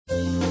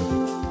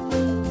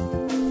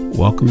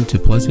Welcome to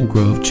Pleasant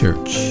Grove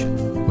Church,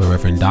 where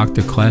Reverend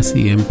Dr.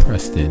 Classy M.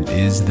 Preston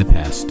is the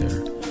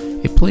pastor.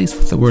 A place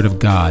where the Word of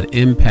God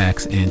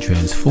impacts and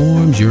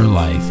transforms your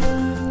life.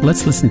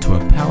 Let's listen to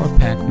a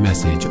power-packed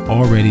message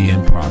already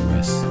in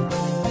progress.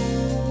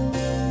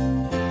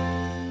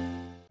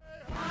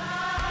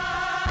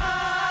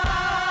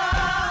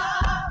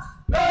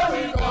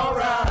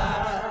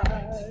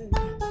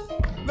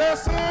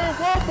 Let's sing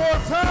one more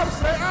time.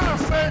 Say, I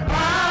say,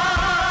 I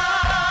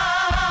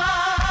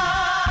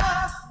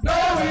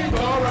know he's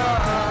all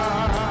right.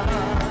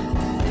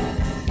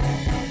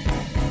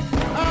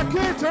 I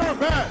can't turn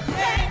back.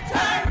 Can't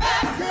turn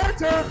back. Can't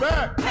turn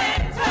back.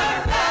 Can't turn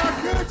back. I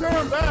can't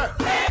turn back.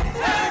 Can't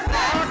turn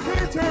back. I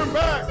can't turn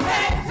back.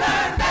 Can't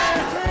turn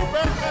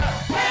back.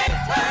 Can't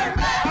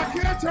turn back. I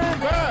can't turn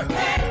back.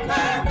 Can't turn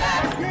back.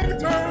 I can't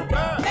turn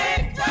back.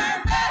 Can't turn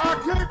back. I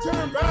can't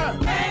turn back.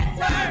 Can't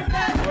turn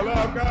back. Well,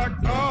 I've got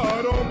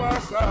God on my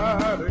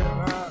side and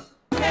I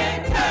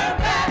can't turn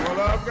back. Well,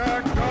 I've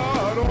got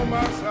God on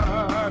my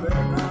side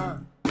and I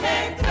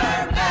can't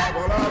turn back.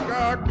 Well, I've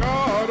got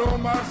God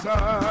on my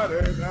side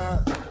and I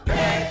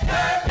can't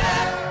turn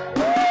back.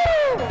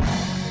 Woo!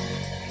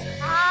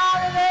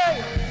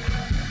 Hallelujah.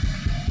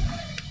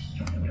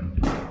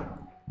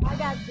 I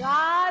got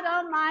God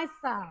on my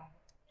side.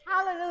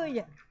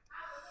 Hallelujah.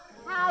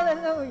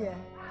 Hallelujah.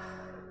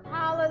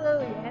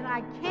 Hallelujah. And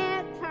I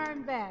can't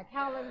turn back.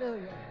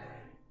 Hallelujah.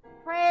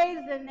 Praise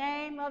the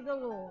name of the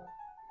Lord.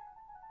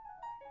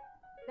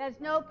 There's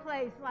no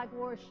place like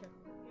worship.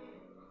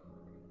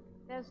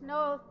 There's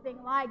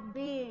nothing like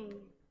being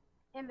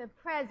in the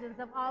presence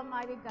of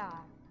Almighty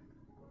God.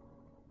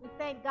 We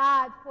thank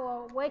God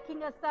for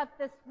waking us up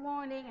this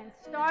morning and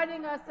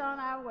starting us on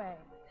our way.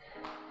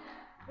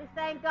 We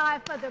thank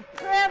God for the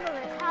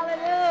privilege.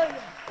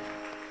 Hallelujah.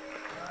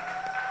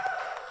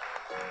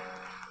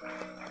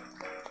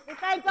 We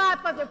thank God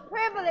for the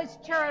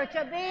privileged church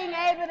of being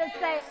able to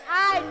say,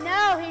 I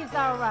know he's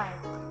all right.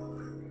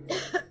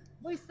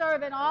 We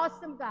serve an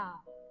awesome God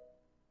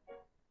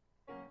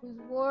who's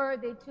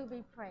worthy to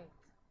be praised.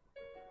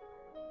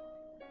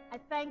 I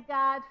thank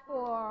God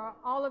for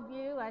all of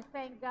you. I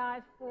thank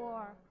God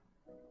for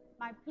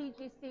my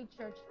PGC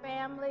church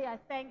family. I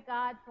thank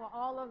God for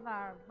all of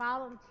our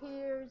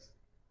volunteers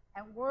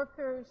and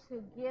workers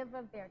who give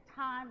of their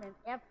time and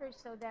effort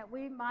so that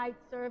we might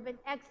serve in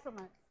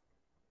excellence.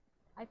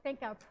 I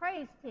thank our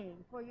praise team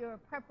for your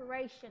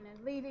preparation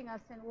and leading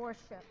us in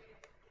worship.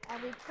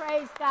 And we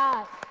praise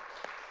God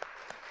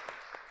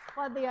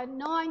for the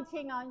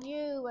anointing on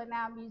you and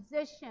our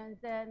musicians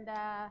and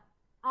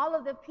all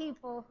of the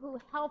people who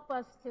help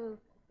us to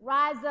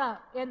rise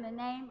up in the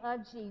name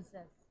of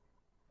Jesus.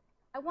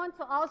 I want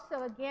to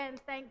also again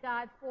thank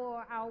God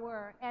for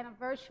our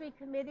anniversary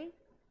committee.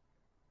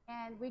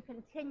 And we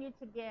continue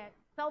to get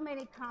so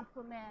many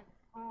compliments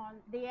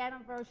on the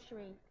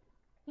anniversary.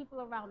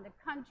 People around the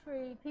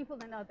country, people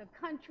in other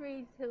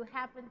countries who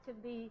happen to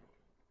be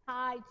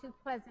tied to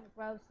Pleasant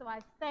Grove. So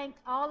I thank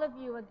all of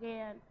you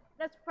again.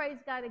 Let's praise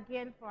God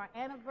again for our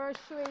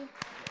anniversary.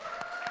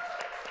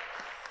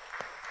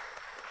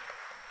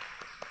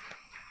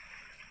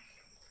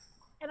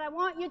 And I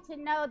want you to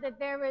know that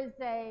there is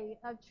a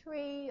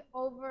tree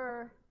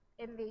over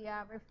in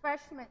the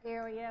refreshment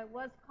area. It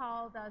was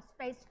called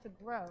Space to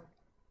Grow.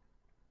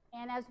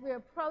 And as we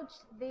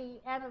approached the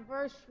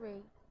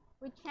anniversary,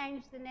 we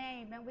changed the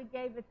name and we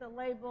gave it the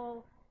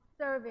label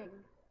Serving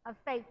a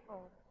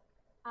Faithful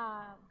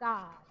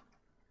God.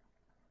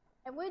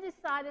 And we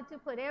decided to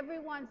put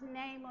everyone's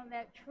name on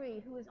that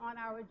tree who is on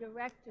our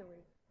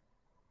directory.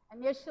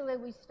 Initially,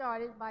 we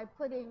started by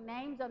putting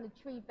names on the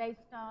tree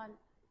based on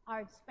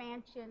our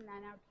expansion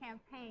and our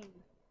campaign.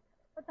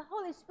 But the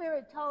Holy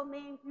Spirit told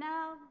me,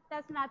 no,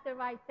 that's not the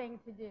right thing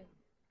to do.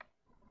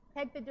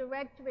 Take the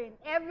directory and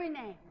every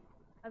name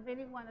of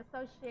anyone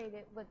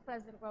associated with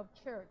Pleasant Grove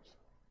Church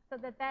so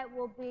that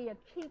will be a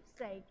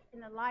keepsake in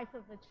the life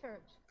of the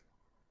church.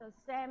 So,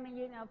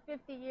 Sammy,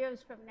 50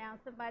 years from now,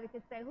 somebody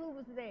could say, who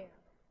was there?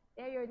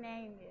 There your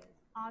name is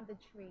on the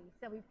tree.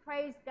 So we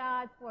praise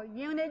God for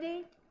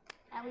unity,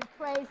 and we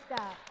praise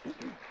God.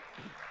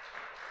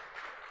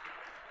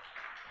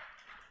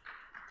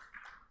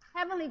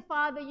 Heavenly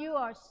Father, you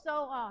are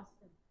so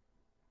awesome.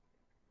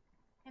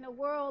 In a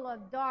world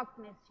of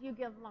darkness, you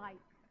give light.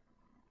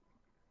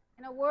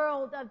 In a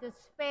world of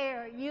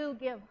despair, you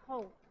give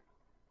hope.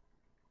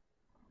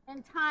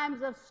 In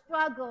times of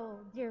struggle,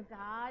 dear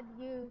God,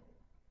 you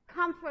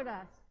comfort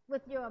us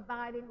with your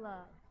abiding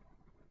love.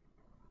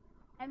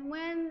 And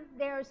when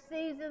there are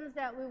seasons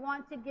that we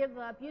want to give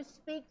up, you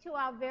speak to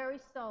our very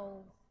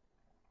souls,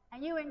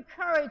 and you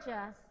encourage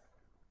us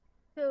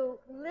to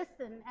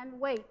listen and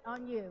wait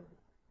on you.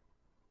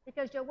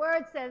 Because your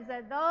word says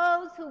that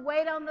those who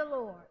wait on the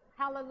Lord,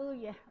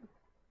 hallelujah,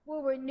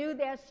 will renew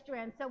their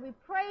strength. So we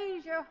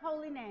praise your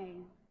holy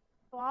name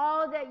for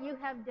all that you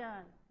have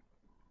done.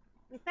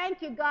 We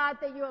thank you, God,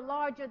 that you are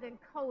larger than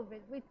COVID.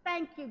 We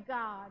thank you,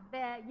 God,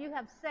 that you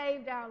have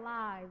saved our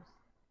lives.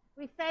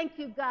 We thank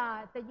you,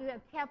 God, that you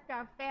have kept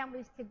our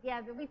families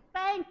together. We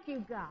thank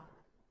you, God,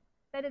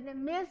 that in the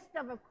midst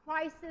of a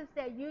crisis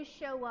that you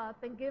show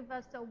up and give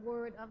us a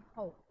word of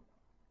hope.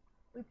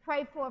 We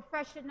pray for a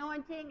fresh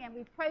anointing, and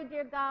we pray,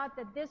 dear God,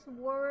 that this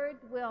word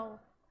will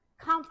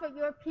comfort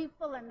your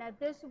people and that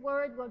this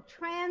word will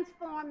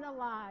transform the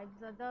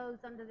lives of those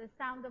under the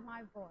sound of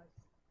my voice.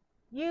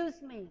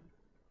 Use me.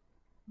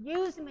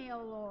 Use me,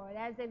 O Lord,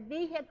 as a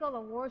vehicle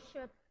of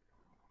worship.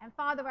 And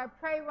Father, I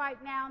pray right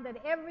now that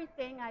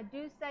everything I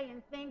do, say,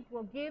 and think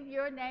will give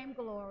your name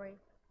glory,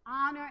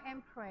 honor,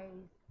 and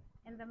praise.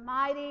 In the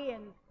mighty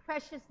and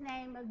precious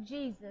name of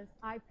Jesus,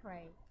 I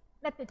pray.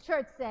 Let the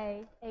church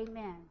say,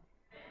 amen.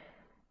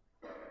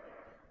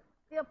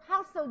 The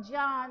Apostle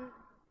John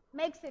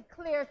makes it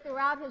clear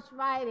throughout his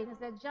writings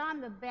that John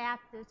the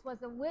Baptist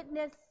was a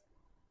witness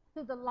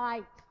to the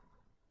light,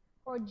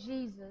 or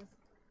Jesus,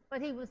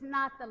 but he was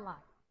not the light.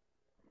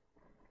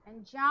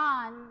 And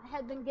John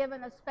had been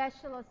given a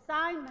special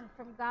assignment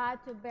from God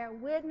to bear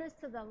witness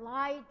to the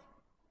light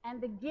and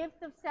the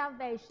gift of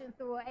salvation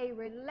through a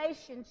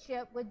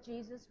relationship with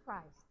Jesus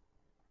Christ.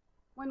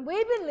 When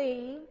we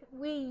believe,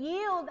 we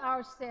yield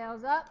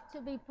ourselves up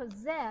to be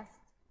possessed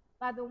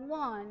by the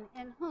one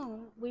in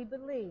whom we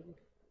believe.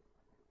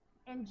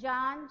 In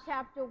John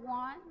chapter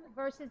 1,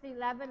 verses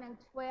 11 and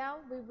 12,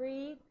 we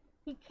read,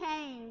 he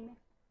came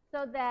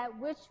so that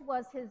which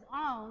was his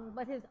own,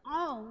 but his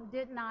own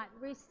did not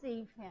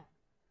receive him.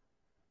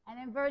 And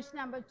in verse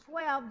number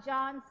 12,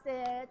 John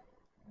said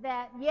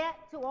that yet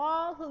to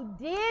all who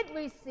did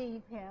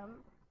receive him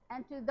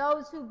and to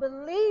those who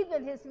believe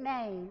in his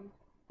name,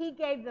 he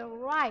gave the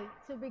right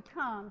to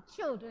become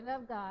children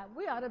of God.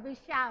 We ought to be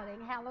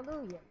shouting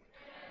hallelujah.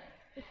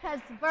 Because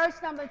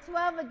verse number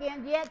 12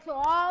 again, yet to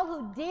all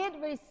who did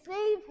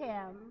receive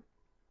him,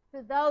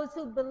 to those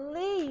who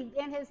believed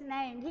in his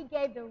name, he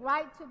gave the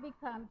right to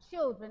become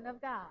children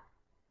of God.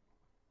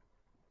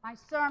 My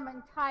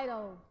sermon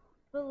titled,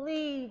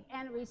 Believe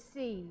and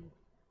Receive.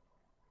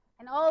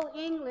 In Old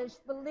English,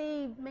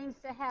 believe means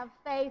to have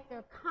faith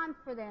or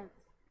confidence.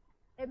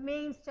 It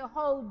means to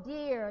hold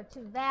dear, to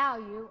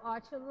value,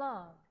 or to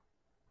love.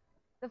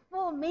 The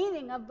full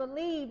meaning of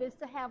believe is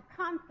to have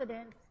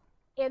confidence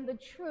in the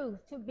truth,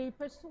 to be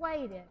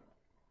persuaded.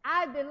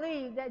 I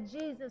believe that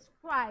Jesus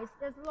Christ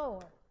is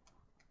Lord,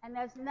 and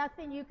there's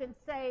nothing you can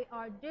say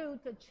or do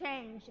to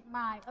change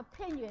my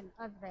opinion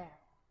of that.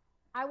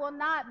 I will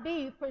not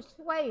be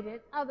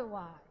persuaded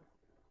otherwise.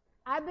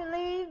 I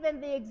believe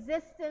in the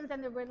existence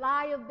and the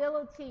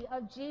reliability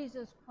of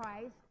Jesus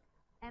Christ,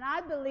 and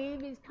I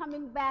believe he's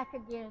coming back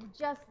again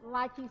just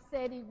like he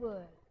said he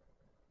would.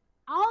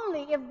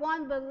 Only if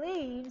one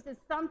believes that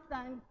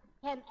something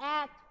can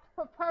act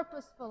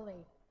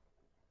purposefully.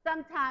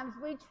 Sometimes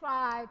we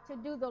try to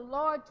do the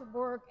Lord's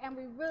work and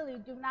we really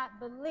do not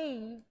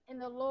believe in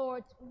the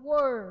Lord's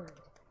word.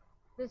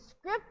 The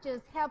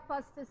scriptures help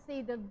us to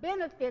see the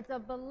benefits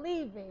of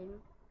believing.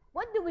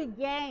 What do we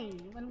gain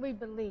when we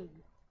believe?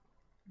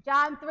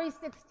 John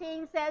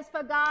 3:16 says,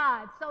 for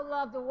God so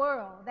loved the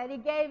world that he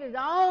gave his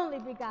only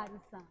begotten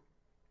Son,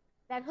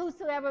 that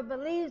whosoever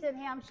believes in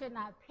him should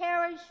not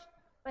perish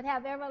but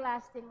have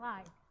everlasting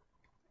life.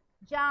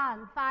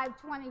 John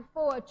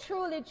 5:24,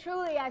 truly,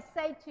 truly, I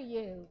say to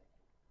you,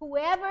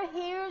 whoever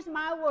hears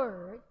my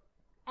word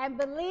and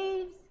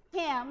believes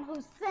him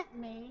who sent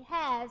me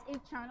has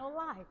eternal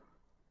life.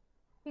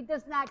 He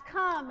does not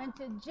come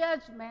into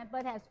judgment,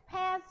 but has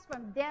passed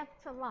from death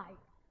to life.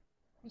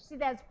 You see,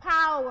 there's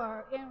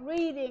power in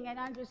reading and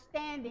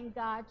understanding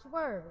God's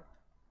word.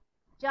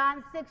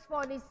 John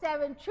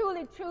 6:47,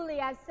 truly,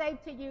 truly, I say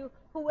to you,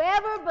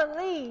 whoever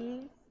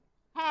believes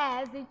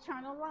has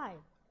eternal life.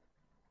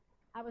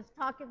 I was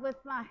talking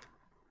with my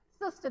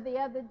sister the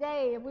other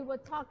day, and we were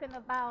talking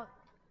about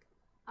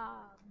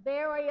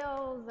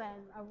burials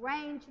and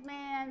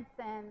arrangements,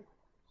 and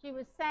she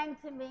was saying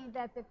to me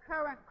that the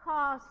current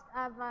cost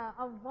of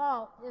a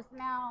vault is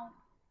now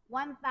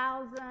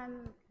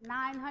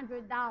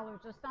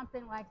 $1,900 or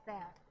something like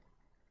that.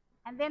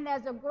 And then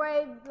there's a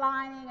grave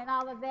lining and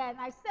all of that. And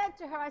I said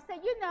to her, I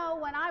said, you know,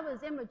 when I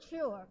was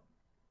immature,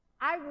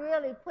 I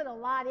really put a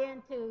lot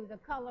into the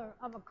color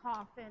of a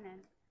coffin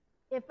and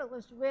if it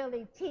was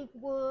really teak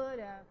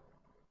wood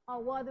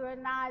or whether or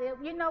not it,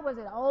 was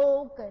it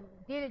oak and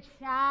did it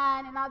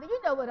shine and all that.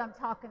 You know what I'm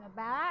talking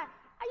about.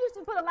 I used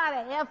to put a lot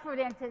of effort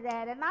into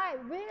that, and I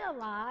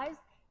realized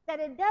that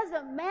it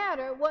doesn't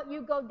matter what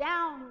you go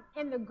down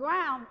in the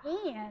ground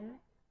in,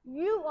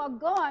 you are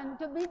going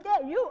to be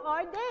dead. You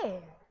are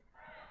dead.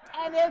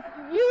 And if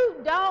you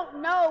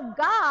don't know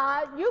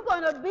God, you're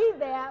going to be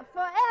there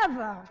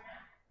forever.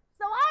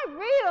 So I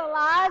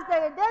realized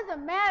that it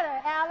doesn't matter,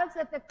 Alex,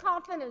 if the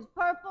coffin is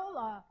purple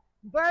or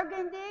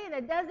burgundy, and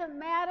it doesn't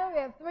matter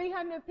if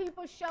 300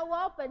 people show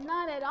up and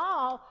none at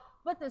all,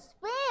 but to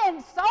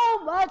spend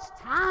so much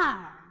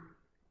time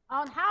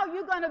on how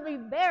you're going to be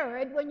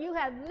buried when you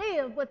have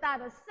lived without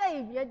a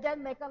Savior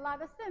doesn't make a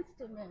lot of sense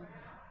to me.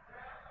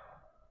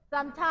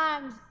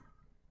 Sometimes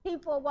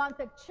people want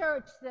the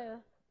church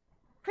to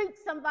preach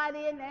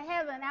somebody into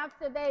heaven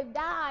after they've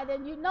died,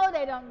 and you know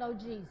they don't know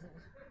Jesus.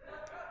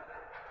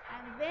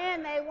 And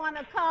then they want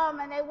to come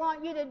and they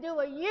want you to do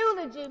a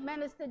eulogy,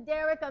 Minister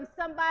Derek, on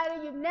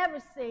somebody you've never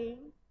seen,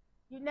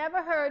 you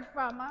never heard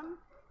from them,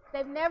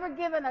 they've never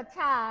given a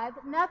tithe,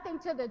 nothing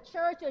to the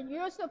church, and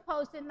you're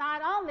supposed to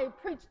not only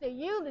preach the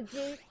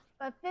eulogy,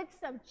 but fix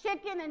some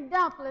chicken and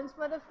dumplings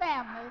for the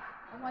family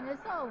when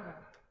it's over.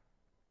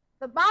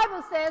 The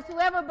Bible says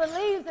whoever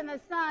believes in the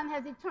Son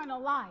has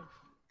eternal life.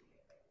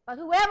 But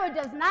whoever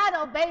does not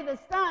obey the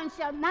Son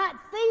shall not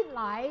see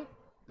life,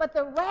 but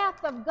the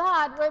wrath of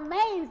God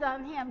remains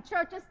on him.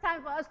 Church, it's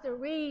time for us to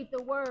read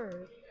the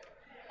Word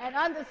and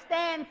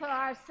understand for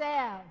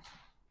ourselves.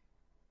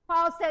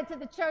 Paul said to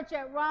the church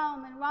at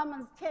Rome in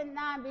Romans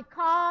 10:9,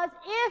 because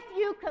if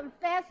you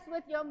confess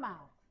with your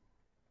mouth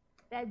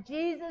that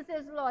Jesus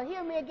is Lord,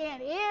 hear me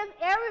again, if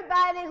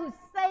everybody who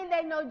say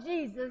they know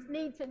Jesus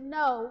need to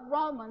know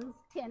Romans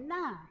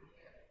 10:9.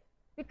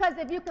 Because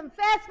if you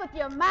confess with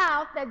your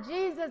mouth that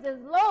Jesus is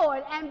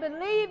Lord and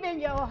believe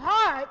in your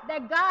heart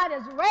that God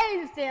has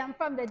raised him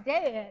from the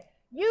dead,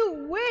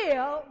 you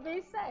will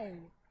be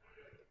saved.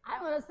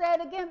 I want to say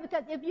it again,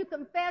 because if you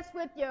confess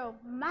with your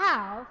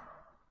mouth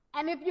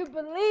and if you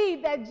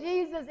believe that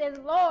Jesus is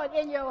Lord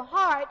in your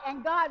heart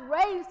and God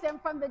raised him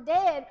from the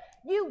dead,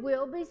 you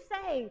will be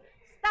saved.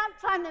 Stop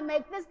trying to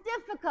make this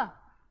difficult.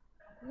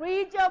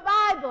 Read your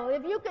Bible.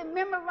 If you can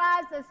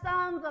memorize the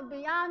songs of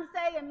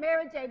Beyonce and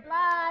Mary J.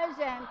 Blige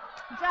and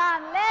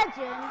John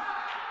Legend,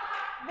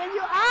 then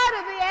you ought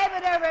to be able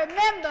to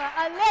remember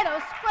a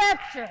little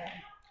scripture.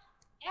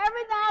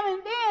 Every now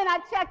and then I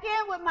check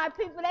in with my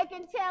people. They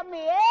can tell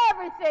me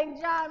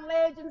everything John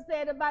Legend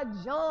said about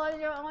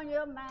Georgia on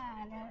your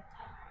mind. And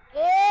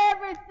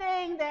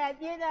everything that,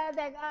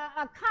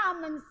 that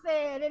Common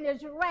said in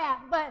his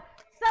rap. But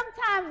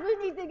sometimes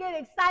we need to get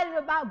excited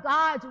about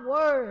God's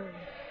word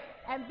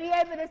and be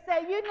able to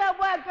say, you know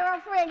what,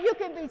 girlfriend, you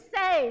can be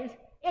saved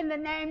in the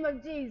name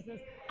of Jesus.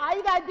 All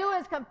you got to do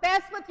is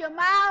confess with your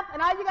mouth,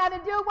 and all you got to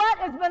do what?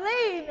 Is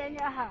believe in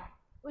your heart.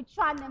 We're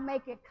trying to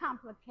make it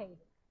complicated.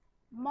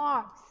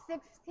 Mark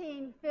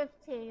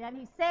 16:15, and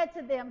he said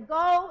to them,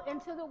 go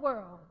into the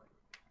world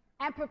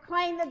and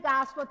proclaim the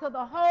gospel to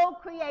the whole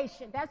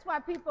creation. That's why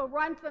people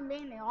run from me,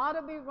 and they ought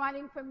to be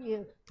running from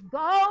you.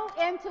 Go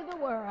into the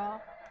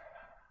world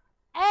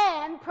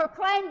and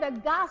proclaim the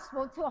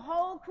gospel to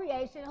whole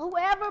creation.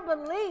 Whoever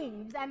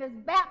believes and is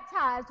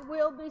baptized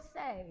will be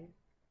saved,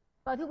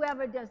 but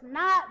whoever does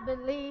not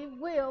believe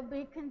will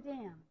be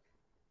condemned.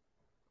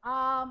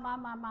 Oh,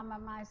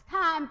 my. It's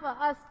time for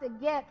us to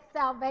get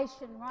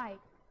salvation right.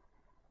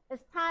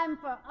 It's time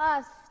for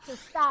us to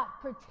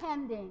stop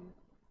pretending.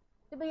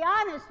 To be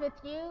honest with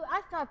you,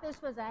 I thought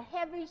this was a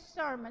heavy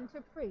sermon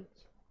to preach.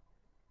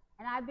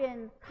 And I've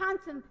been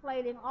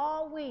contemplating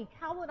all week,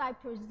 how would I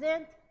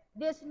present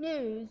this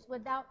news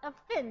without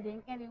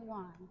offending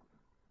anyone?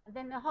 And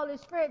then the Holy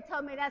Spirit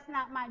told me that's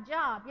not my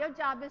job. Your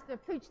job is to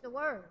preach the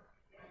word.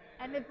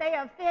 And if they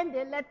are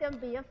offended, let them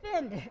be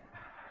offended.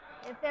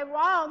 If they're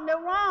wrong, they're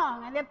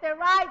wrong. And if they're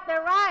right,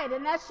 they're right.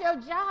 And that's your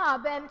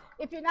job. And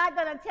if you're not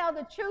going to tell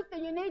the truth,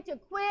 then you need to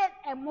quit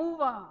and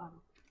move on.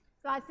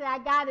 So I said, I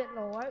got it,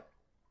 Lord.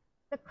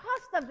 The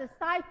Cost of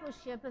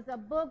Discipleship is a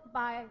book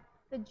by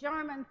the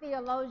German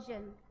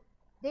theologian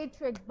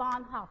Dietrich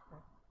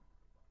Bonhoeffer.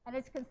 And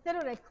it's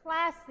considered a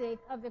classic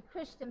of the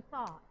Christian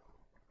thought.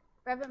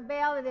 Reverend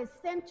Bell, it is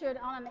centered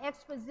on an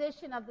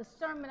exposition of the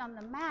Sermon on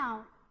the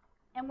Mount,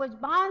 in which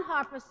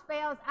Bonhoeffer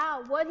spells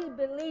out what he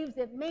believes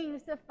it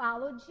means to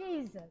follow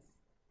Jesus.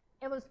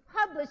 It was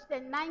published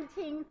in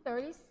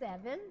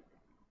 1937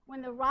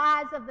 when the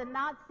rise of the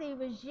Nazi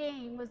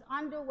regime was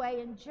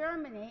underway in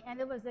Germany, and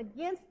it was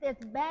against this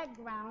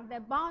background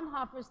that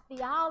Bonhoeffer's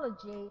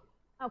theology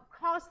of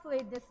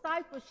costly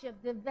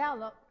discipleship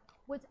developed,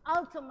 which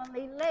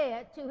ultimately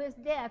led to his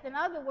death. In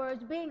other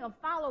words, being a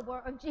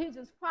follower of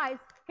Jesus Christ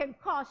can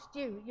cost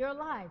you your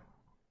life.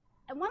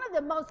 And one of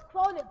the most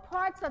quoted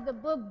parts of the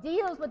book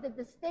deals with the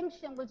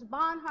distinction which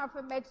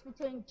Bonhoeffer makes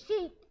between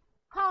cheap,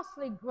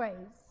 costly grace.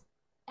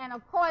 And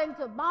according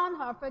to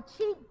Bonhoeffer,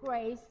 cheap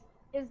grace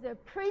is the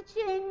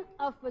preaching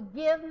of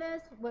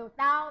forgiveness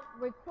without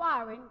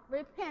requiring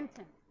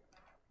repentance.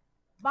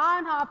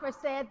 Bonhoeffer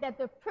said that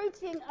the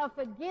preaching of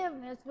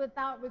forgiveness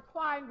without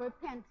requiring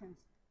repentance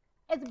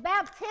is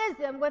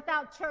baptism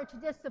without church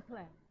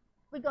discipline.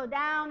 We go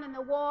down in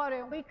the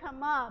water and we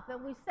come up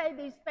and we say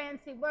these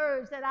fancy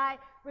words that I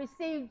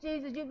received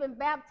Jesus, you've been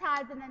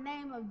baptized in the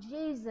name of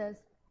Jesus,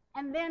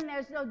 and then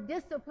there's no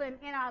discipline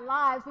in our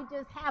lives. We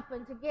just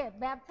happen to get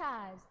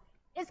baptized.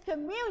 It's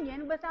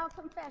communion without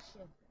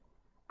confession.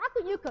 How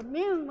can you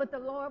commune with the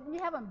Lord when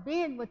you haven't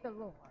been with the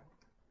Lord?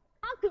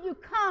 How can you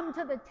come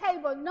to the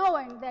table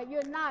knowing that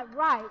you're not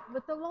right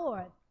with the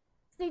Lord?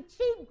 See,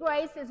 cheap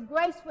grace is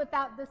grace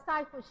without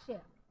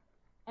discipleship.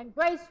 And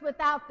grace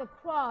without the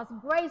cross,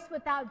 grace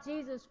without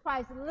Jesus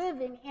Christ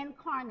living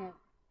incarnate.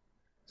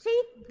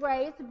 Cheap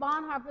grace,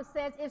 Bonhoeffer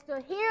says, is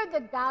to hear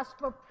the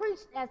gospel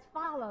preached as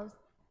follows.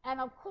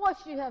 And of course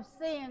you have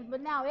sinned,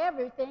 but now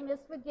everything is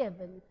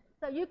forgiven.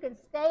 So you can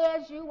stay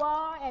as you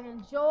are and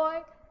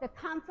enjoy the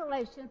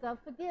consolations of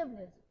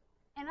forgiveness.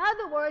 In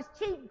other words,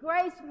 cheap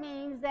grace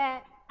means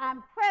that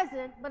I'm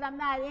present, but I'm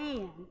not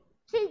in.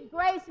 Cheap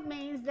grace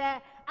means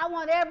that I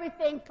want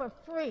everything for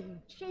free.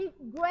 Cheap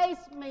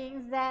grace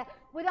means that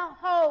we don't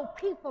hold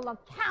people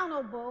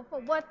accountable for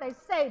what they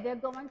say they're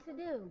going to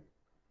do.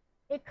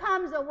 It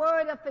comes a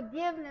word of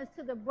forgiveness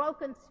to the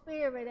broken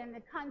spirit and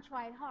the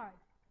contrite heart.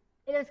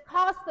 It is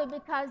costly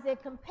because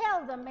it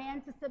compels a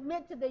man to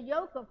submit to the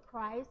yoke of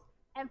Christ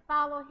and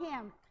follow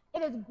him.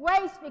 It is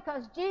grace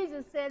because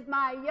Jesus says,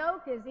 my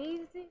yoke is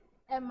easy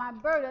and my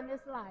burden is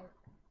light.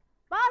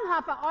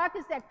 Bonhoeffer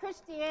argues that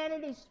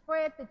Christianity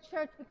spread, the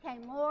church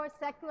became more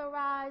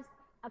secularized,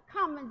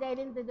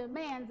 accommodating the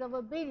demands of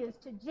obedience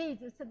to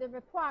Jesus to the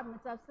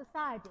requirements of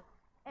society.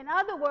 In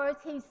other words,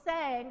 he's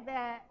saying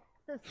that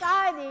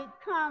society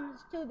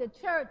comes to the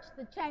church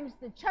to change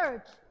the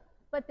church,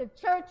 but the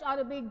church ought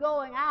to be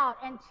going out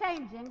and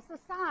changing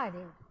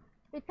society.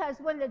 Because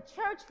when the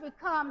church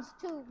becomes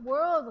too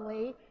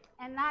worldly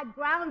and not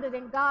grounded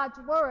in God's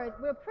word,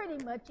 we're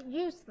pretty much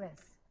useless.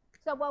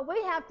 So what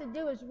we have to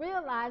do is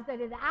realize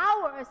that it's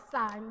our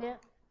assignment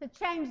to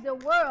change the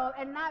world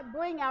and not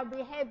bring our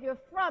behavior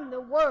from the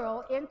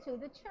world into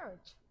the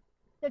church.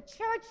 The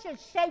church should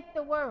shape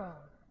the world,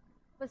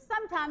 but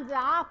sometimes the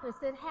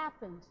opposite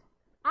happens.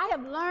 I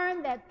have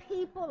learned that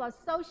people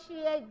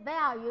associate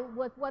value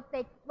with what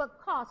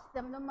costs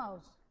them the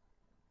most.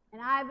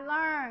 And I've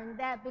learned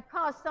that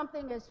because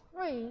something is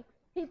free,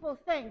 people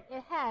think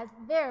it has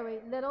very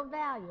little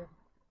value.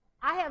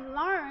 I have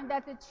learned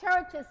that the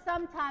church is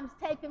sometimes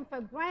taken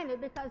for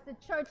granted because the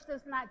church does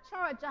not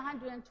charge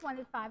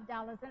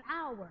 $125 an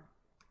hour.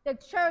 The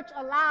church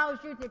allows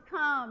you to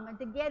come and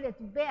to get its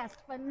best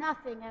for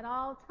nothing at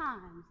all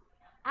times.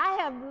 I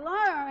have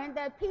learned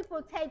that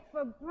people take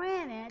for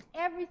granted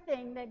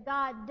everything that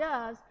God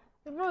does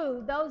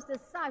through those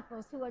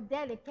disciples who are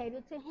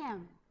dedicated to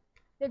him.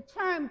 The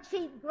term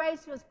cheap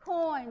grace was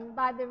coined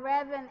by the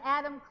Reverend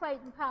Adam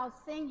Clayton Powell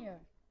Sr.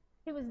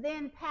 He was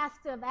then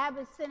pastor of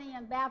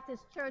Abyssinian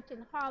Baptist Church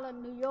in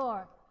Harlem, New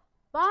York.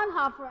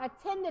 Bonhoeffer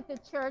attended the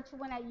church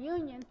when at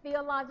Union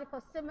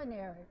Theological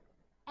Seminary,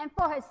 and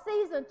for his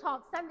season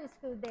taught Sunday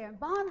school there. And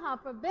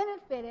Bonhoeffer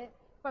benefited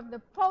from the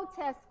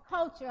protest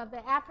culture of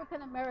the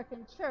African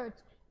American church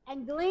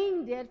and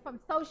gleaned it from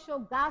social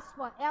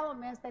gospel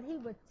elements that he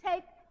would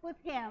take with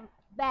him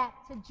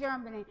back to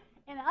Germany.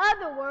 In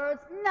other words,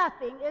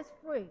 nothing is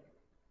free.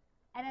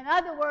 And in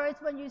other words,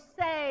 when you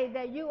say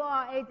that you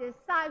are a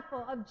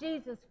disciple of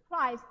Jesus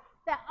Christ,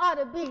 there ought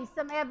to be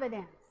some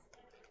evidence.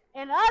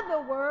 In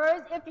other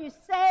words, if you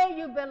say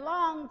you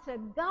belong to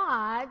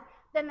God,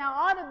 then there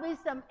ought to be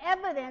some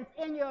evidence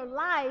in your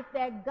life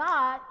that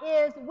God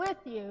is with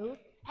you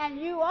and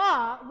you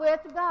are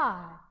with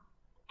God.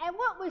 And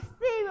what we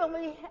see when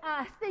we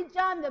see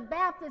John the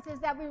Baptist is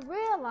that we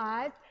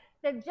realize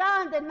that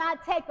John did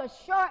not take a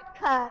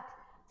shortcut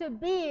to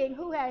being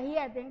who he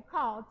had been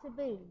called to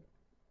be.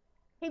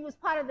 He was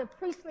part of the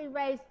priestly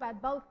race by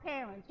both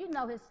parents. You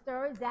know his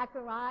story,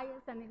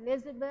 Zacharias and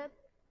Elizabeth.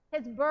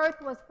 His birth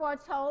was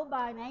foretold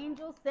by an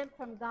angel sent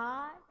from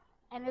God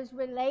and is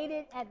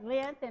related at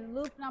length in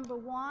Luke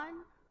 1.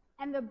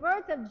 And the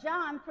birth of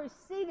John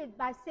preceded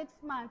by 6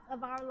 months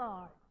of our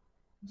Lord.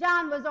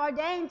 John was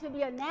ordained to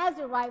be a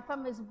Nazarite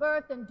from his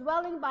birth and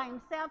dwelling by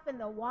himself in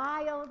the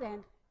wild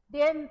and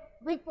then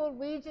equal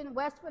region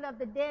westward of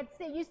the Dead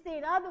Sea. You see,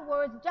 in other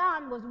words,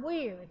 John was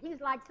weird.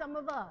 He's like some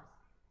of us.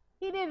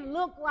 He didn't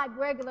look like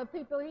regular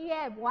people. He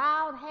had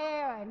wild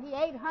hair, and he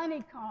ate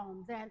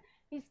honeycombs, and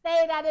he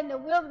stayed out in the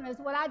wilderness.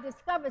 What I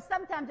discovered,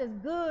 sometimes it's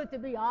good to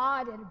be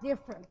odd and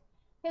different.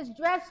 His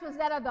dress was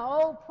that of the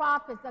old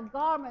prophets, a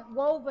garment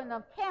woven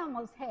of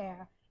camel's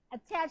hair,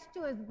 attached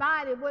to his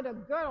body with a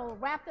girdle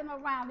wrapped him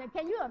around. And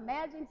can you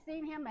imagine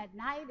seeing him at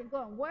night and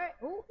going,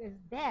 who is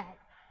that?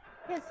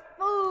 His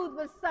food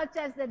was such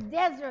as the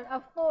desert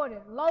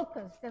afforded,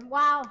 locusts and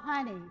wild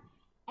honey.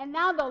 And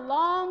now the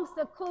long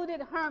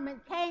secluded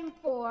hermit came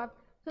forth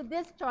to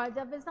discharge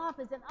of his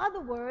office. In other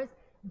words,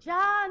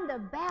 John the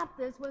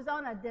Baptist was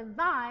on a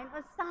divine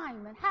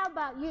assignment. How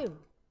about you?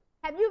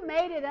 Have you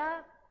made it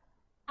up?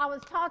 I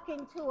was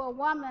talking to a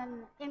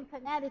woman in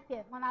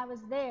Connecticut when I was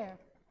there,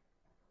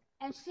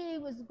 and she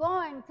was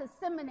going to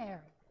seminary.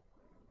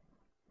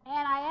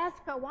 And I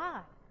asked her why.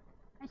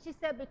 And she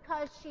said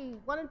because she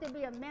wanted to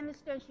be a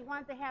minister and she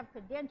wanted to have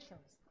credentials.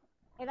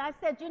 And I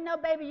said, you know,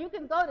 baby, you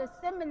can go to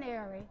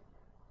seminary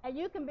and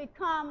you can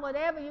become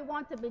whatever you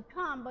want to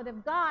become, but if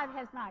God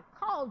has not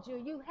called you,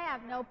 you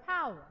have no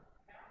power.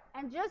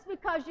 And just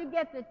because you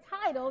get the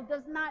title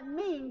does not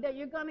mean that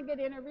you're going to get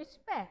any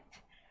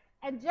respect.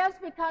 And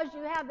just because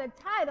you have the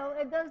title,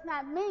 it does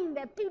not mean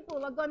that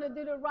people are going to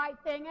do the right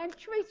thing and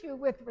treat you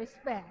with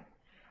respect.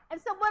 And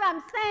so what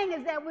I'm saying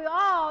is that we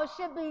all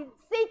should be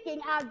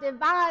seeking our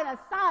divine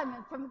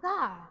assignment from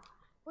God.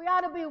 We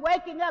ought to be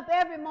waking up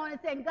every morning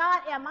saying,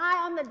 God, am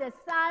I on the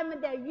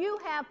assignment that you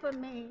have for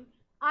me?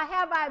 Or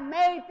have I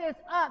made this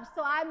up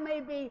so I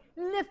may be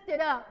lifted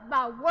up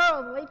by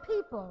worldly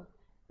people?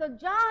 So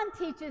John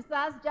teaches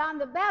us, John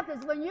the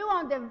Baptist, when you're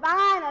on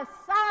divine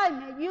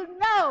assignment, you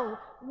know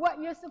what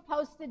you're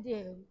supposed to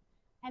do.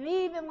 And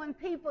even when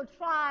people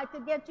try to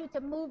get you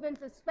to move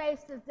into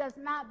space that does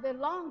not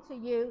belong to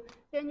you,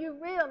 then you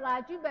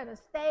realize you better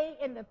stay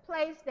in the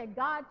place that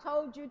God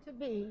told you to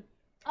be.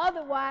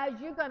 Otherwise,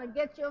 you're going to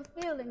get your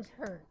feelings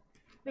hurt.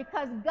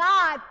 Because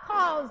God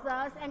calls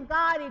us, and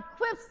God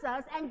equips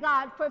us, and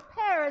God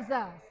prepares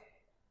us.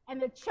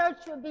 And the church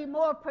will be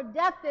more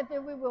productive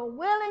if we were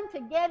willing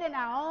to get in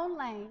our own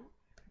lane,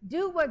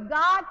 do what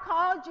God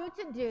called you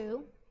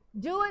to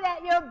do it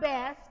at your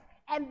best,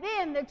 and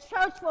then the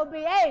church will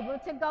be able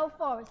to go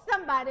forward.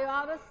 Somebody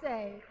ought to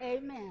say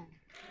amen.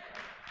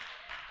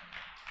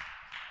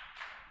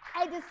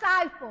 A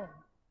disciple,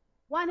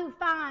 one who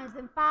finds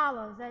and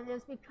follows and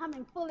is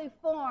becoming fully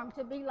formed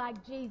to be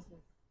like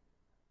Jesus.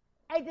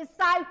 A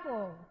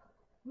disciple,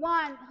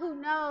 one who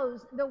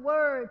knows the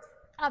words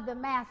of the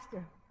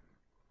master.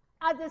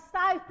 A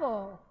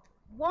disciple,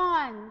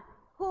 one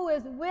who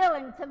is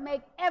willing to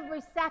make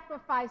every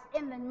sacrifice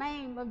in the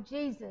name of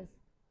Jesus.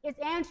 It's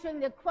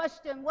answering the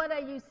question, what are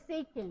you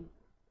seeking?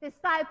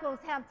 Disciples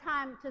have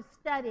time to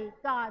study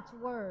God's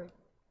word.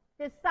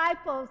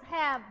 Disciples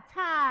have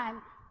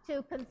time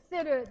to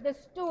consider the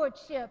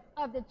stewardship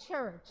of the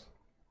church.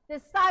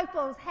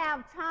 Disciples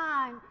have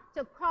time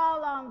to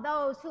call on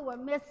those who are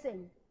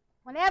missing.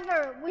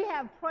 Whenever we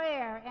have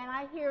prayer, and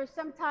I hear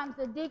sometimes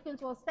the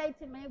deacons will say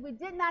to me, we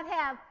did not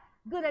have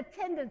good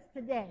attendance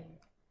today.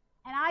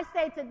 And I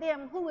say to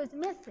them, who is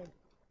missing?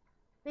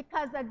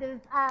 Because a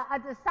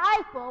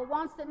disciple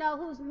wants to know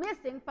who's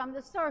missing from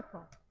the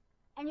circle.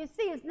 And you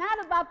see, it's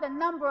not about the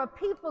number of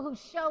people who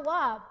show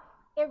up.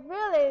 It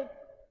really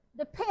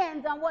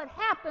depends on what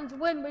happens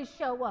when we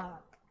show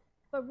up.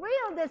 But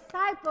real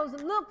disciples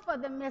look for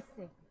the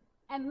missing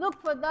and look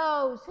for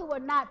those who are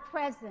not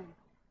present.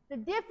 The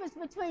difference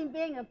between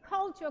being a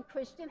cultural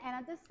Christian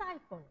and a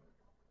disciple.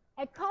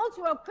 A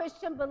cultural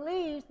Christian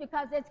believes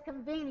because it's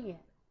convenient.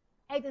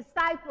 A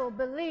disciple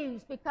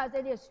believes because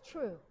it is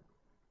true.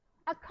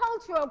 A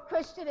cultural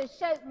Christian is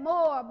shaped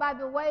more by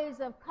the ways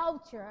of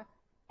culture.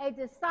 A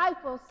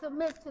disciple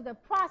submits to the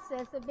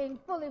process of being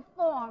fully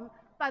formed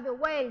by the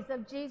ways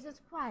of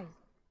Jesus Christ.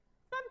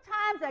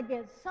 Sometimes I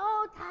get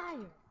so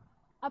tired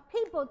of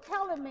people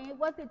telling me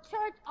what the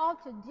church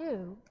ought to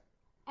do,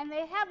 and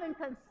they haven't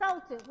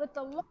consulted with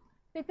the Lord,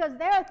 because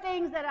there are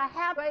things that I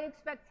have great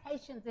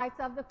expectations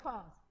of the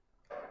cross.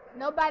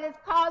 Nobody's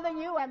calling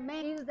you and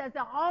me as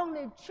the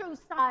only true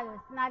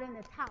scientist, not in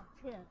the top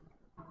 10.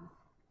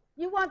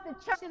 You want the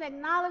church that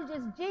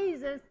acknowledges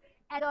Jesus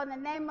and on the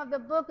name of the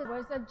book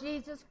of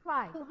Jesus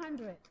Christ.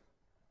 200.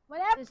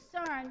 Whatever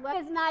discern, well,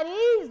 it's not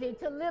easy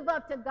to live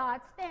up to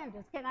God's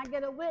standards. Can I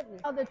get a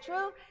witness? Tell the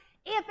truth.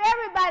 If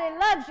everybody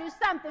loves you,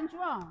 something's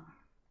wrong.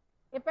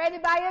 If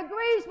everybody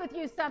agrees with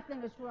you, something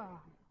is wrong.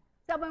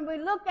 So when we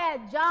look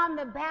at John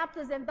the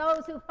Baptist and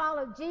those who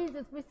follow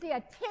Jesus, we see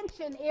a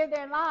tension in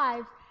their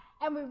lives,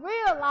 and we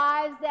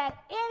realize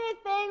that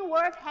anything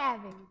worth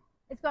having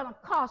is going to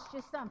cost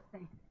you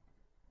something.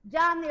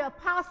 John the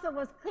Apostle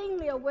was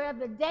keenly aware of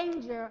the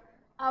danger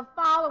of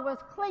followers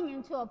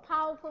clinging to a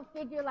powerful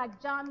figure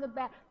like John the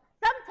Baptist.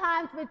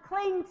 Sometimes we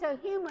cling to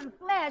human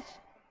flesh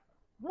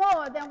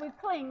more than we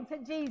cling to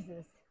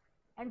Jesus.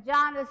 And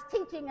John is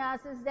teaching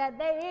us is that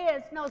there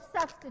is no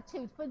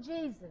substitute for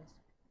Jesus.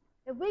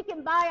 If we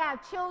can buy our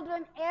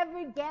children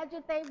every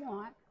gadget they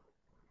want,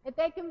 if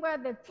they can wear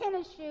the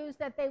tennis shoes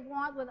that they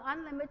want with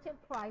unlimited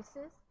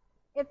prices,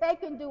 if they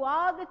can do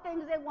all the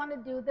things they want to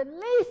do, the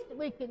least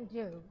we can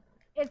do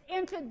is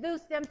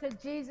introduce them to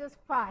Jesus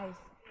Christ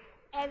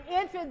and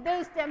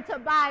introduce them to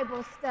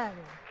Bible study.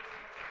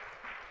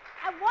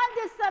 I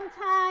wonder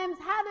sometimes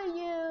how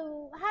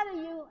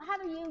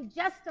do you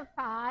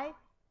justify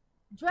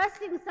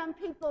dressing some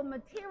people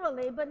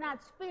materially but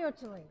not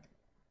spiritually?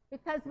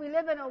 Because we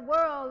live in a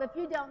world, if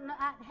you don't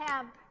not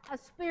have a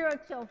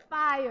spiritual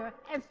fire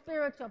and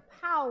spiritual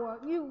power,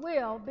 you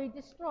will be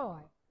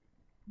destroyed.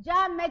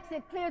 John makes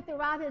it clear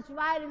throughout his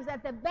writings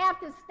that the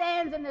Baptist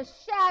stands in the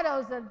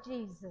shadows of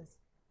Jesus.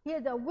 He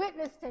is a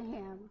witness to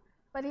him,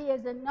 but he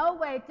is in no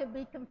way to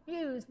be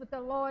confused with the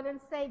Lord and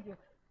Savior.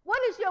 What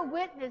does your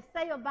witness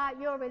say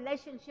about your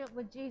relationship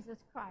with Jesus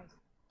Christ?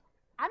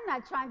 I'm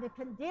not trying to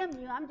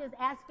condemn you. I'm just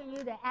asking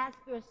you to ask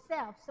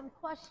yourself some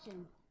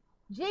questions.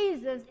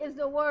 Jesus is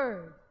the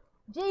Word.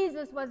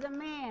 Jesus was a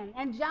man,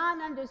 and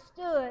John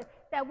understood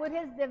that with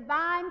his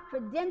divine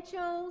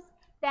credentials,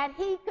 that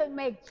he could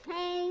make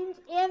change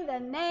in the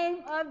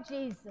name of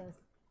Jesus.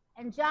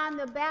 And John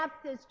the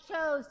Baptist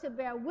chose to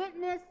bear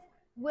witness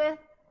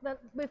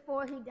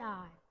before he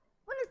died.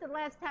 When is the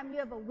last time you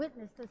ever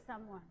witnessed to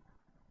someone?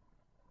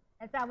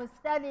 As I was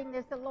studying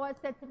this, the Lord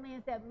said to me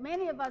is that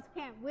many of us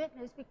can't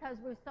witness because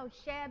we're so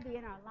shabby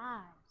in our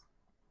lives.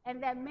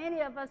 And that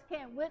many of us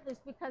can't witness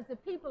because the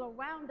people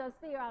around us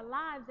see our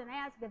lives and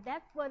ask if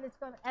that's what it's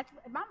going to, if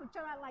I'm going to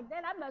turn out like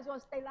that, I might as well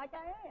stay like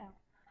I am.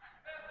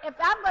 If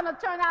I'm going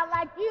to turn out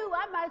like you,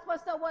 I might as well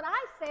say what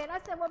I said. I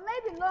said, well,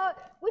 maybe, Lord,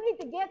 we need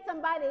to get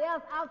somebody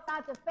else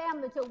outside the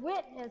family to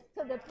witness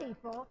to the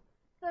people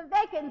so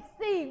they can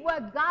see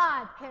what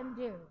God can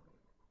do.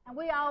 And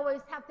we always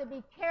have to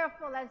be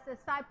careful as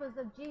disciples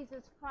of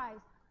Jesus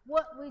Christ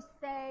what we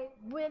say,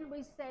 when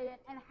we say it,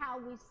 and how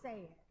we say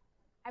it.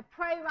 I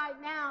pray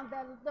right now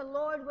that the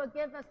Lord will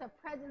give us a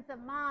presence of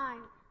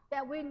mind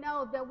that we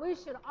know that we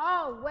should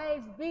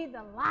always be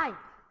the light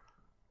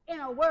in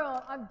a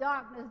world of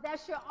darkness. There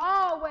should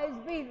always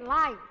be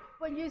light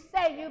when you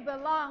say you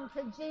belong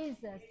to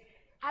Jesus.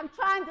 I'm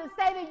trying to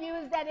say to you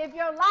is that if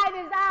your light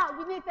is out,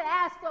 you need to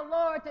ask the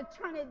Lord to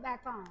turn it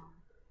back on.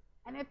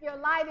 And if your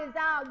light is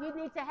out, you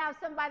need to have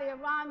somebody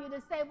around you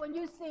to say, when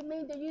you see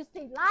me, do you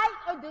see light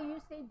or do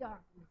you see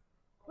darkness?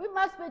 We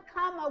must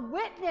become a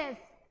witness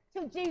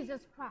to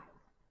Jesus Christ.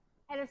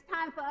 And it's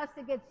time for us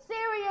to get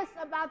serious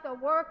about the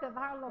work of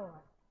our Lord.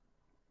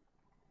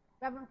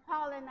 Reverend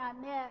Paul and I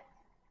met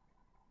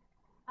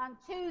on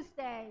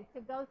Tuesday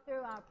to go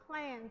through our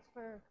plans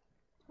for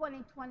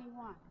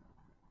 2021.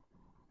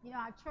 You know,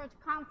 our church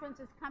conference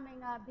is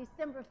coming up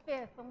December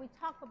 5th, and we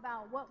talk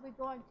about what we're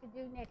going to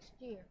do next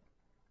year.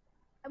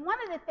 And one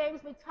of the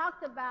things we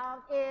talked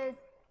about is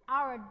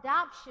our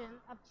adoption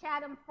of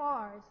Chatham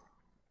Forest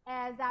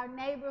as our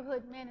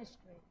neighborhood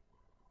ministry.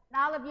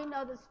 And all of you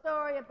know the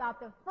story about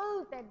the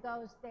food that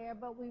goes there,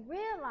 but we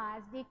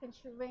realized, Deacon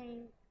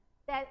Shireen,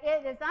 that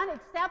it is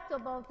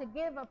unacceptable to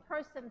give a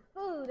person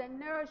food and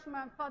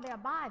nourishment for their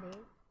body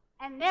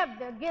and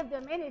never give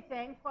them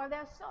anything for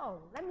their soul.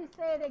 Let me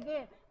say it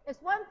again.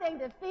 It's one thing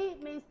to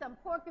feed me some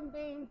pork and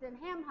beans and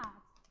ham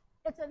hocks.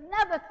 It's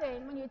another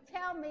thing when you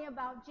tell me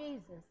about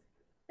Jesus.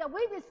 So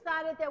we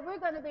decided that we're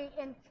going to be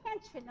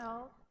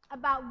intentional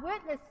about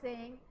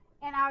witnessing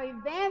and our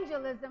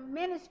evangelism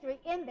ministry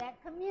in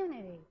that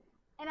community.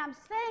 And I'm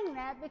saying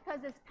that because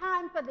it's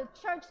time for the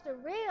church to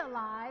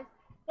realize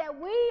that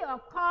we are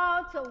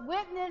called to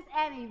witness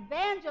and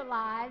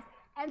evangelize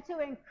and to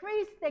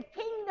increase the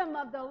kingdom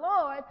of the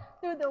Lord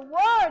through the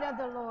word of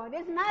the Lord.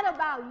 It's not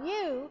about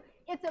you.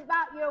 It's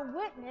about your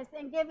witness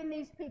and giving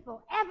these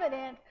people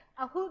evidence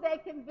of who they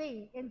can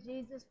be in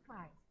Jesus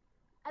Christ.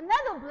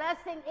 Another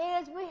blessing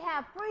is we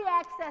have free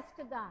access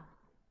to God.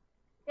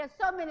 There's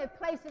so many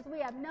places we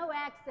have no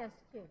access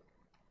to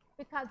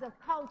because of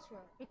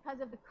culture,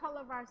 because of the color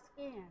of our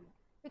skin,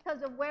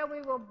 because of where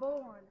we were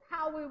born,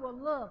 how we will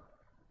look.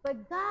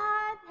 But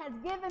God has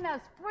given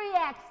us free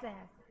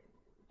access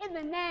in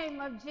the name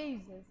of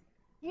Jesus.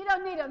 You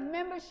don't need a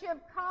membership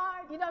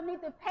card. You don't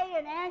need to pay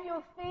an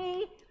annual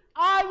fee.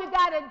 All you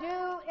got to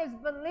do is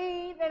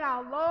believe in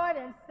our Lord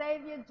and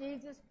Savior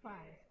Jesus Christ.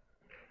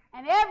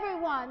 And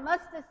everyone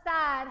must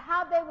decide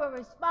how they will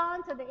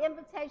respond to the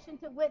invitation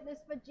to witness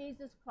for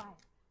Jesus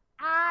Christ.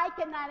 I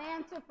cannot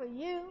answer for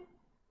you,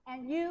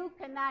 and you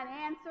cannot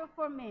answer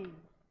for me.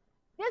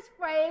 This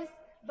phrase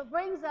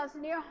brings us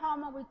near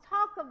home when we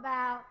talk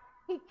about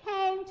he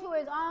came to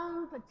his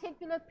own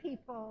particular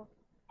people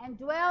and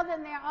dwelled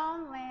in their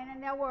own land,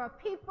 and there were a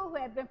people who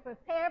had been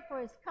prepared for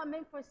his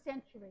coming for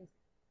centuries.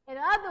 In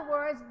other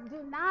words,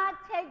 do not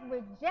take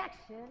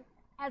rejection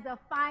as a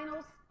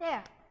final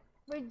step.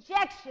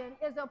 Rejection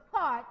is a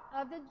part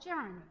of the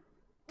journey.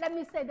 Let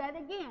me say that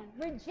again.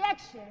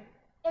 Rejection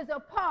is a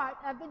part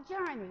of the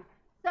journey.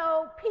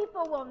 So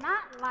people will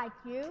not like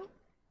you.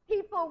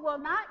 People will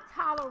not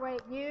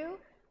tolerate you.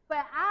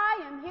 But I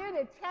am here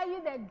to tell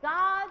you that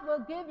God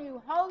will give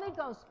you Holy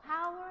Ghost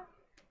power,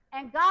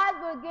 and God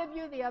will give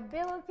you the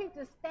ability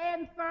to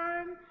stand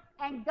firm,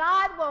 and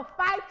God will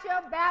fight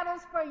your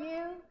battles for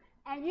you,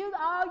 and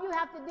all you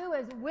have to do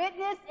is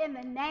witness in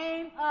the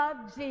name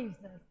of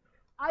Jesus.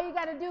 All you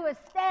got to do is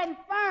stand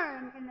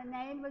firm in the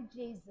name of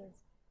Jesus.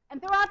 And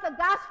throughout the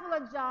Gospel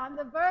of John,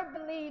 the verb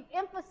believe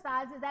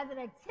emphasizes as an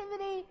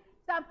activity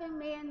something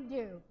men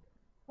do.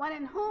 One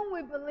in whom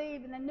we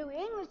believe in the New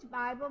English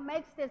Bible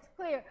makes this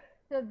clear.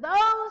 To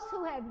those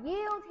who have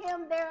yielded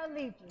him their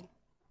allegiance,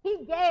 he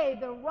gave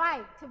the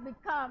right to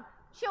become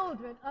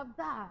children of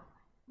God.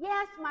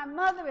 Yes, my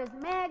mother is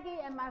Maggie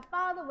and my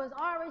father was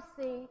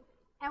R.C.,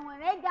 and when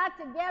they got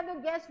together,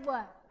 guess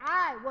what?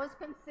 I was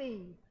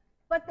conceived.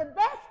 But the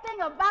best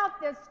thing about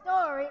this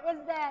story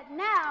is that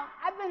now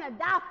I've been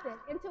adopted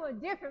into a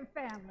different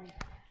family.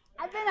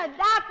 I've been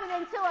adopted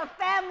into a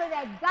family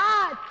that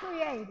God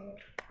created.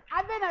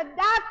 I've been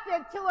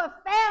adopted to a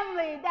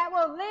family that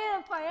will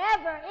live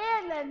forever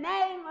in the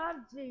name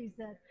of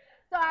Jesus.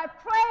 So I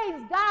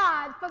praise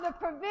God for the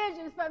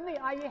provisions for me.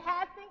 Are you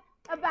happy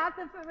about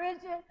the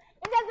provision?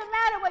 It doesn't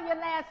matter what your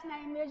last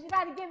name is. You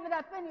got to give it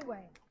up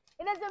anyway.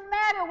 It doesn't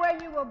matter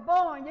where you were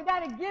born. You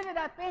got to give it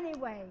up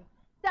anyway.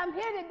 So I'm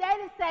here today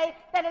to say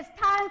that it's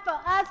time for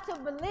us to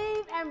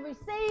believe and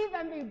receive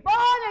and be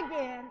born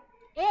again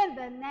in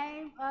the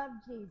name of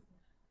Jesus.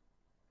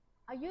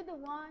 Are you the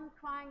one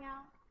crying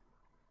out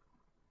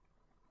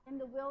in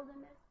the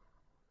wilderness?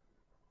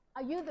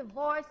 Are you the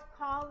voice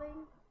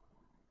calling?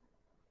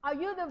 Are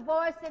you the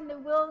voice in the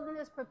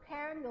wilderness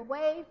preparing the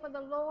way for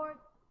the Lord?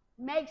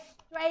 Make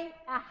straight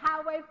a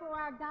highway for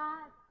our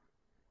God.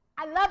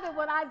 I love it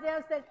when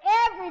Isaiah says,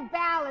 every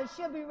valley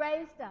shall be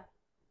raised up,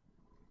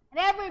 and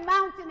every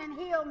mountain and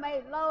hill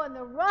made low, and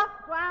the rough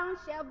ground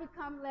shall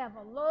become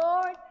level.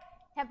 Lord,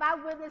 have I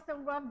witnessed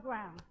some rough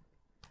ground?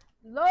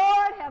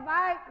 Lord, have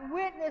I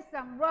witnessed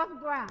some rough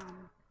ground?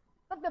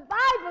 But the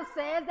Bible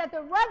says that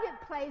the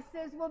rugged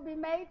places will be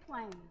made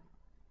plain.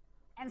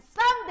 And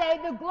someday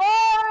the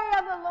glory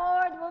of the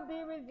Lord will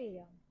be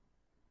revealed.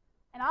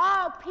 And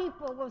all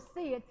people will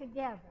see it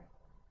together.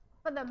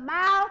 For the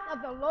mouth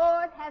of the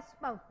Lord has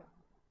spoken.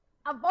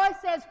 A voice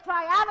says,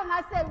 cry out. And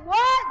I said,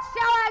 what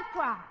shall I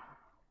cry?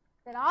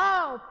 That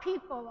all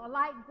people are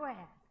like grass.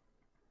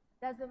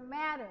 Doesn't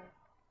matter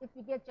if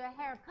you get your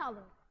hair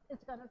colored,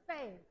 it's going to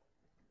fade.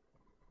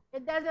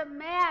 It doesn't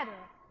matter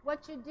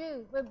what you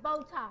do with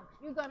Botox,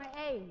 you're going to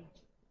age.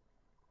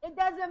 It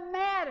doesn't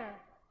matter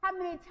how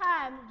many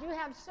times you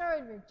have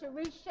surgery to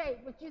reshape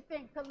what you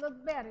think could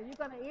look better.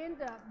 You're going to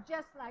end up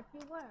just like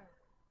you were.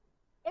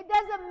 It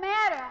doesn't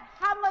matter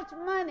how much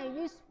money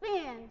you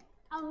spend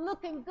on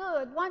looking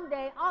good. One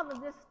day, all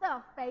of this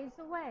stuff fades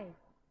away.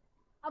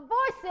 A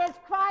voice says,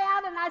 cry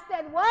out, and I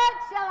said, what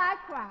shall I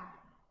cry?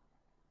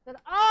 That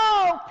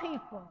all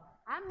people,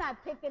 I'm not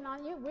picking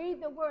on you,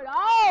 read the word,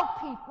 all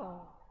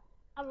people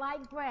are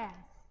like grass.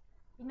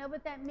 You know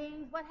what that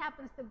means? What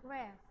happens to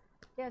grass?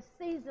 There's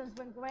seasons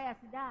when grass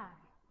dies.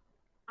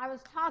 I was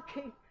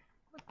talking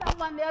with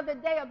someone the other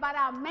day about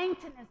our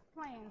maintenance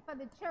plan for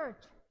the church.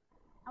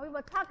 And we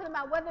were talking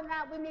about whether or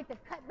not we need to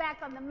cut back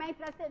on the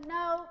maintenance. I said,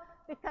 no,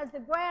 because the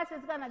grass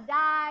is going to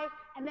die,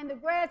 and then the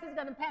grass is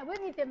going to pass.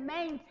 We need to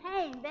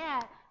maintain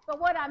that. But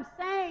what I'm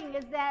saying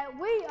is that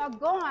we are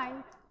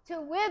going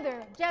to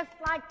wither just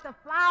like the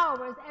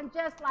flowers and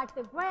just like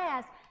the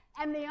grass.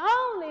 And the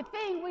only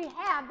thing we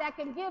have that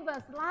can give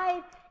us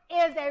life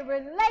is a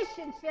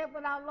relationship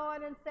with our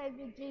Lord and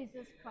Savior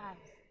Jesus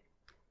Christ.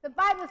 The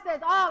Bible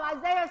says all.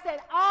 Isaiah said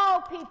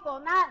all people,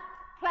 not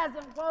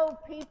Pleasant Grove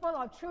people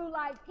or True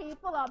Light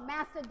people or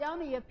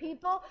Macedonia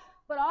people,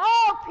 but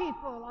all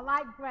people are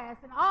like grass,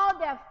 and all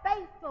their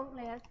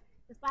faithfulness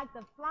is like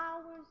the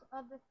flowers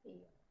of the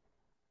field.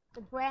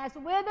 The grass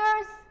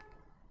withers,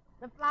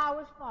 the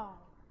flowers fall.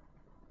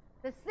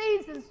 The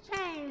seasons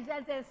change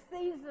as their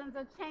seasons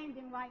are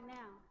changing right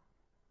now.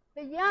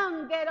 The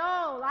young get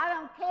old. I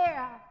don't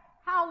care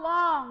how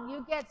long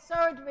you get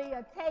surgery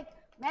or take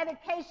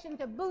medication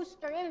to boost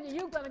your energy.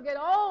 You're going to get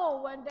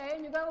old one day,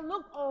 and you're going to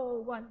look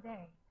old one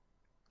day.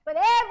 But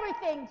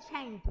everything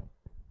changes.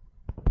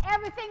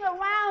 Everything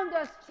around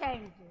us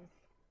changes.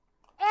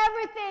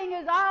 Everything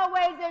is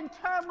always in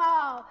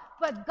turmoil,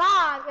 but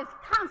God is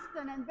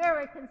constant and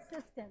very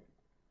consistent.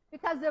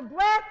 Because the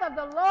breath of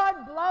the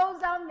Lord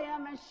blows on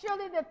them, and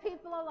surely the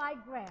people are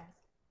like grass.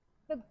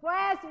 The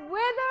grass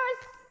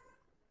withers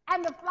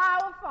and the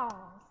flower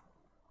falls.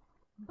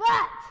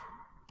 But,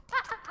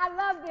 I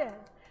love this,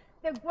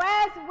 the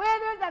grass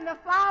withers and the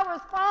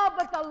flowers fall,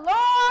 but the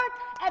Lord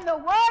and the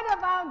word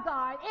of our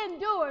God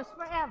endures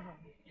forever.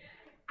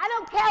 I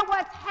don't care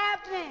what's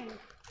happening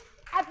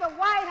at the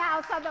White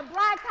House or the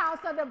Black House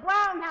or the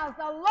Brown House,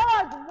 the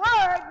Lord's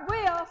word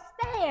will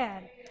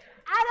stand.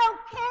 I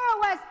don't care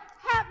what's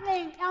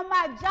happening on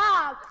my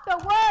job, the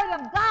word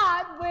of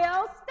God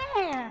will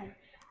stand.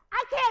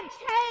 I can't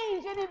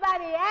change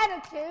anybody's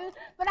attitude,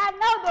 but I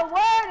know the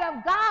word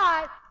of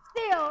God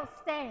still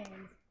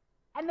stands.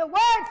 And the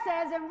word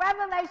says in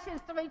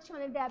Revelation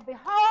 3:20 that,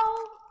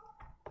 behold,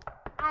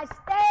 I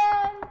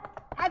stand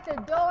at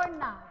the door and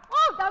knock.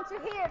 Oh, don't you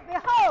hear it?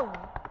 Behold,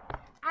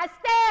 I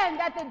stand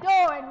at the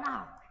door and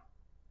knock.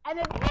 And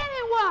if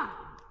anyone,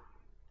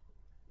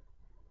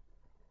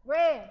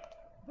 red,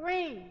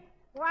 green,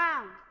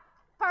 brown,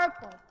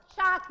 purple,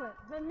 chocolate,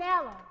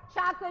 vanilla,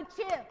 chocolate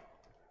chip,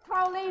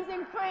 Prolines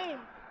and cream,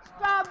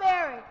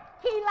 strawberry,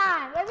 key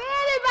lime, if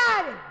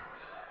anybody,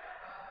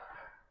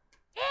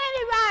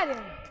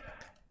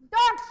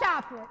 dark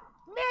chocolate,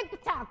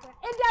 milk chocolate,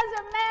 it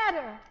doesn't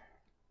matter.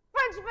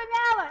 French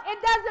vanilla,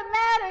 it doesn't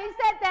matter. He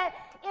said that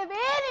if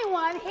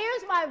anyone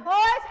hears my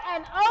voice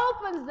and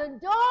opens the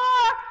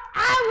door,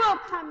 I will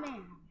come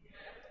in.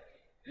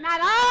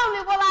 Not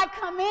only will I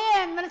come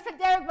in, Minister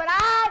Derek, but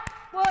I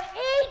will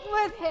eat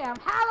with him.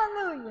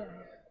 Hallelujah.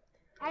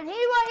 And he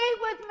will eat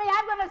with me.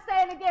 I'm going to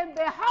say it again.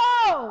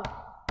 Behold,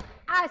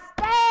 I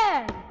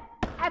stand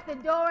at the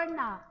door and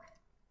knock.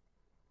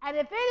 And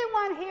if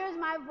anyone hears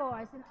my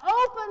voice and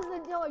opens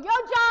the door,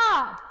 your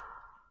job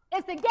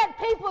is to get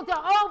people to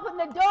open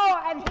the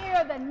door and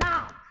hear the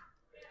knock.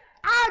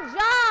 Our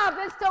job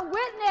is to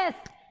witness,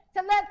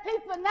 to let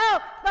people know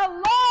the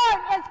Lord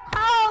is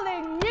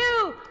calling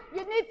you.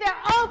 You need to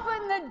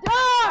open the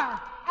door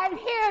and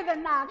hear the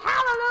knock.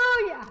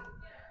 Hallelujah.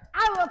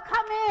 I will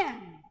come in,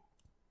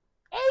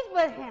 eat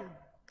with him,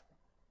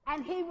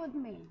 and he with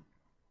me.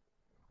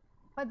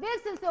 But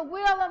this is the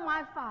will of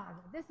my Father.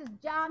 This is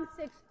John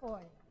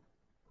 6:40.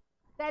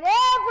 That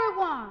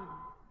everyone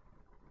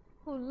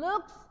who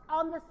looks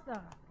on the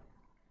Son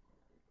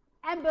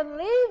and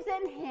believes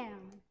in him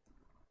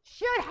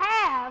should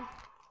have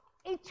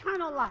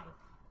eternal life.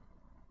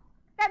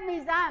 That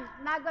means I'm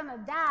not going to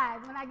die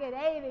when I get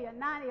 80 or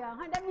 90 or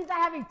 100. That means I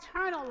have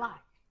eternal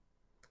life.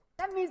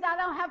 That means I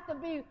don't have to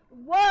be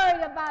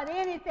worried about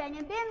anything.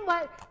 And then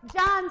what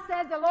John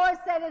says, the Lord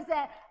said, is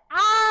that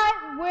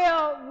I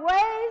will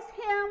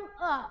raise him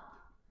up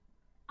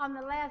on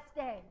the last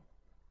day.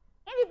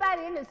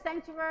 Anybody in the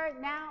sanctuary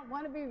now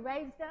want to be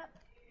raised up?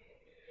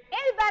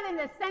 Anybody in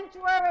the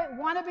sanctuary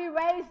want to be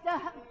raised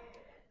up?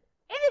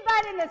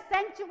 Anybody in the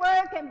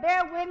sanctuary can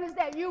bear witness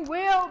that you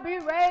will be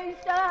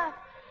raised up?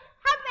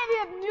 How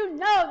many of you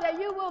know that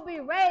you will be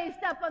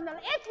raised up on the?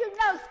 If you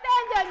know,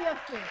 stand on your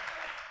feet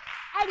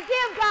and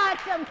give God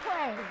some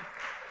praise.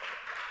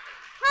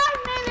 How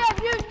many of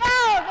you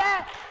know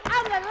that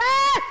on the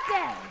last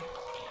day,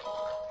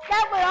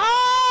 that when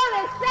all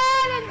is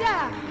said and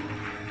done,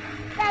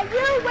 that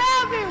you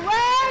will be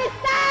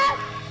raised up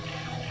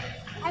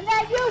and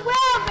that you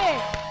will be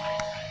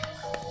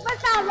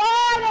with our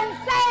Lord and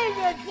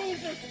Savior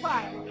Jesus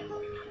Christ?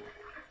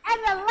 And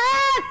the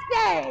last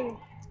day,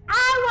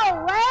 I will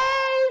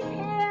raise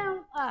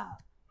him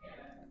up.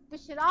 We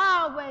should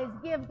always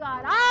give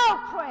God all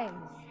praise,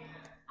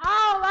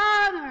 all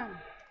honor,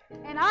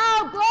 and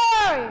all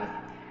glory,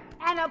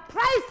 and a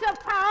place of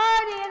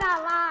priority in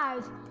our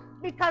lives,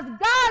 because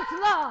God's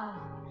love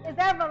is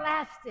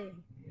everlasting.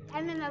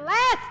 And in the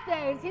last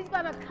days, he's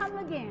going to come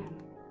again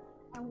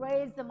and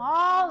raise them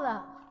all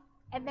up,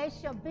 and they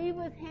shall be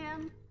with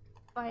him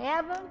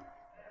forever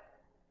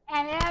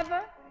and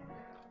ever.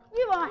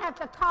 You won't have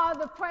to call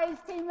the praise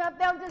team up.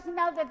 They'll just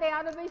know that they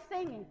ought to be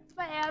singing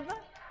forever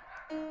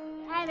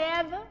and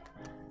ever.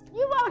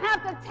 You won't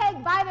have to take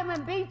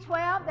vitamin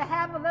B12 to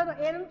have a little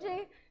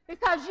energy,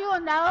 because you'll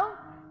know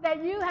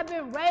that you have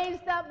been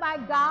raised up by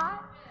God,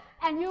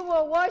 and you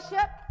will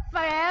worship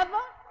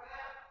forever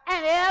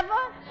and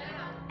ever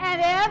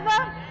and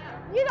ever.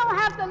 You don't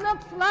have to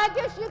look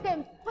sluggish. You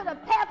can put a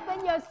pep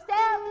in your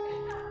step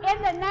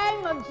in the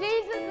name of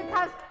Jesus,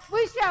 because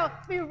we shall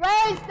be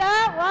raised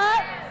up,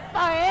 what?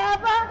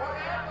 Forever,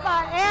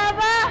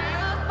 forever,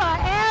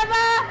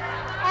 forever,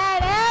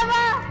 and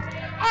ever,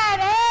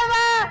 and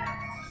ever.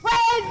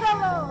 Praise the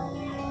Lord.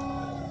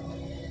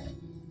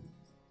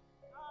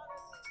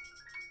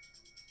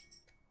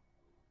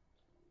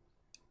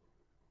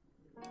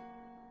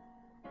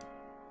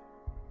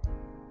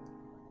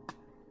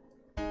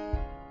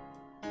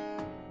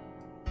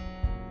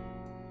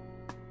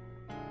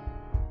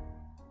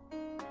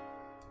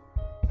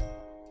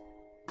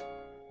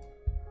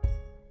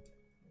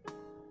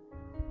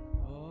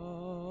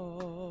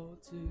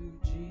 To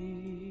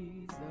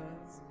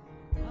Jesus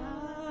I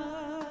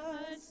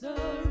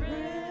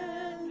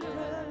surrender,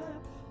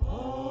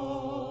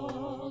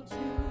 all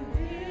to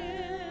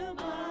him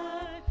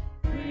I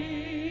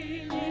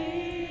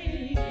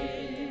freely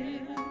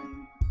give.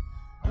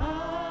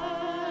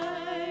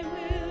 I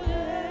will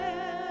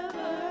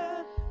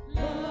ever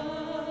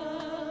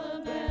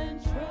love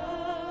and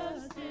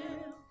trust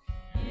him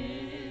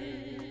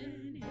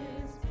in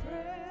his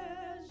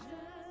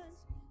precious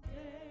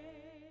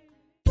name.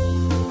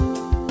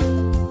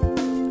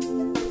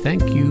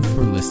 Thank you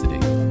for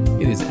listening.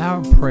 It is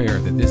our prayer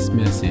that this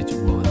message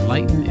will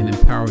enlighten and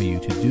empower you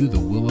to do the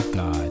will of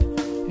God.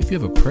 If you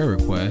have a prayer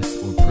request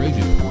or praise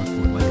report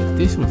or would like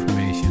additional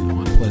information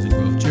on Pleasant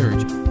Grove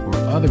Church or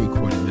other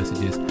recorded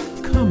messages,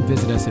 come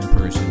visit us in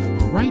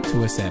person or write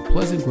to us at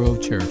Pleasant Grove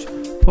Church,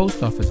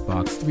 Post Office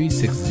Box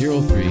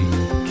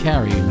 3603,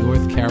 Cary,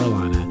 North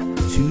Carolina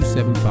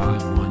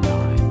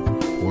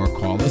 27519, or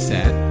call us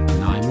at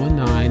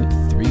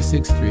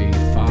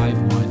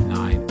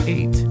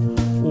 919-363-5198.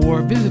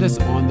 Or visit us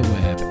on the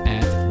web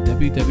at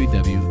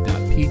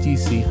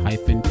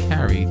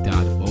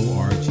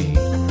www.pgc-cary.org.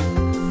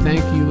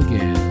 Thank you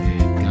again